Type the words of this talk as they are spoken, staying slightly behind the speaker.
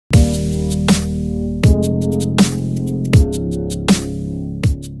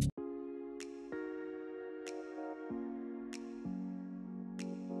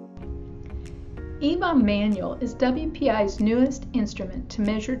EVOM Manual is WPI's newest instrument to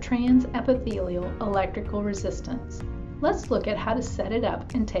measure trans epithelial electrical resistance. Let's look at how to set it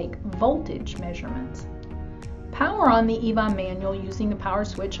up and take voltage measurements. Power on the EVOM Manual using the power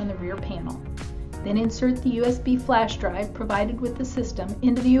switch on the rear panel. Then insert the USB flash drive provided with the system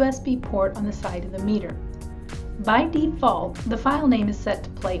into the USB port on the side of the meter. By default, the file name is set to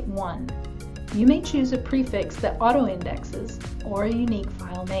plate 1. You may choose a prefix that auto-indexes or a unique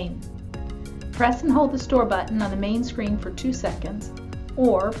file name. Press and hold the Store button on the main screen for 2 seconds,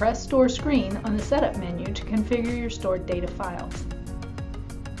 or press Store Screen on the Setup menu to configure your stored data files.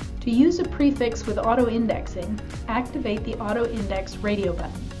 To use a prefix with auto-indexing, activate the Auto-Index radio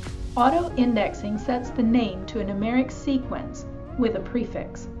button. Auto-indexing sets the name to a numeric sequence with a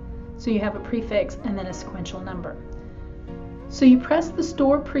prefix, so you have a prefix and then a sequential number. So you press the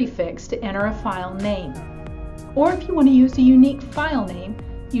Store prefix to enter a file name. Or if you want to use a unique file name,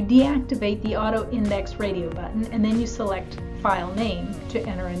 you deactivate the Auto-Index radio button and then you select File Name to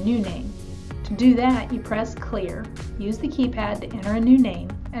enter a new name. To do that, you press Clear, use the keypad to enter a new name,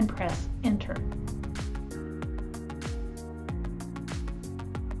 and press Enter.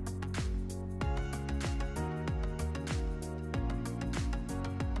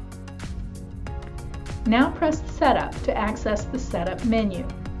 Now press Setup to access the Setup menu.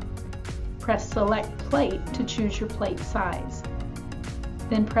 Press Select Plate to choose your plate size.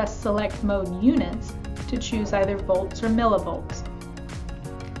 Then press Select Mode Units to choose either volts or millivolts.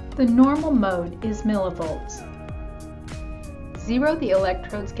 The normal mode is millivolts. Zero the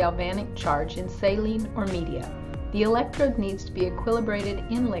electrode's galvanic charge in saline or media. The electrode needs to be equilibrated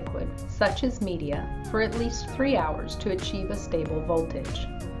in liquid, such as media, for at least 3 hours to achieve a stable voltage.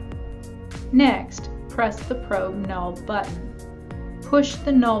 Next, press the Probe Null button. Push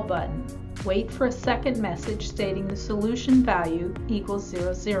the Null button. Wait for a second message stating the solution value equals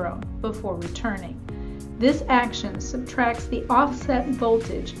 00 before returning. This action subtracts the offset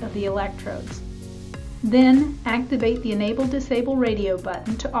voltage of the electrodes. Then activate the Enable/Disable radio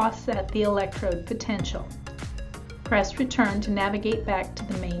button to offset the electrode potential. Press Return to navigate back to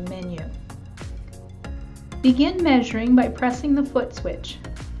the main menu. Begin measuring by pressing the foot switch,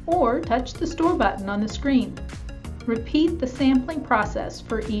 or touch the Store button on the screen. Repeat the sampling process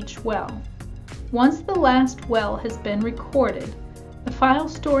for each well. Once the last well has been recorded, the file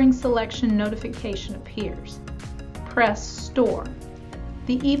storing selection notification appears. Press Store.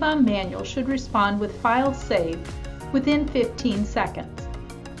 The EVOM Manual should respond with File Saved within 15 seconds.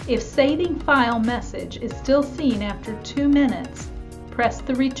 If Saving File message is still seen after 2 minutes, press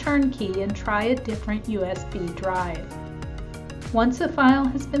the Return key and try a different USB drive. Once a file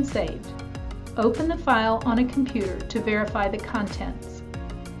has been saved, open the file on a computer to verify the contents.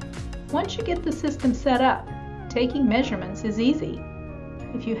 Once you get the system set up, taking measurements is easy.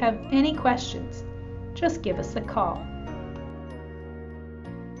 If you have any questions, just give us a call.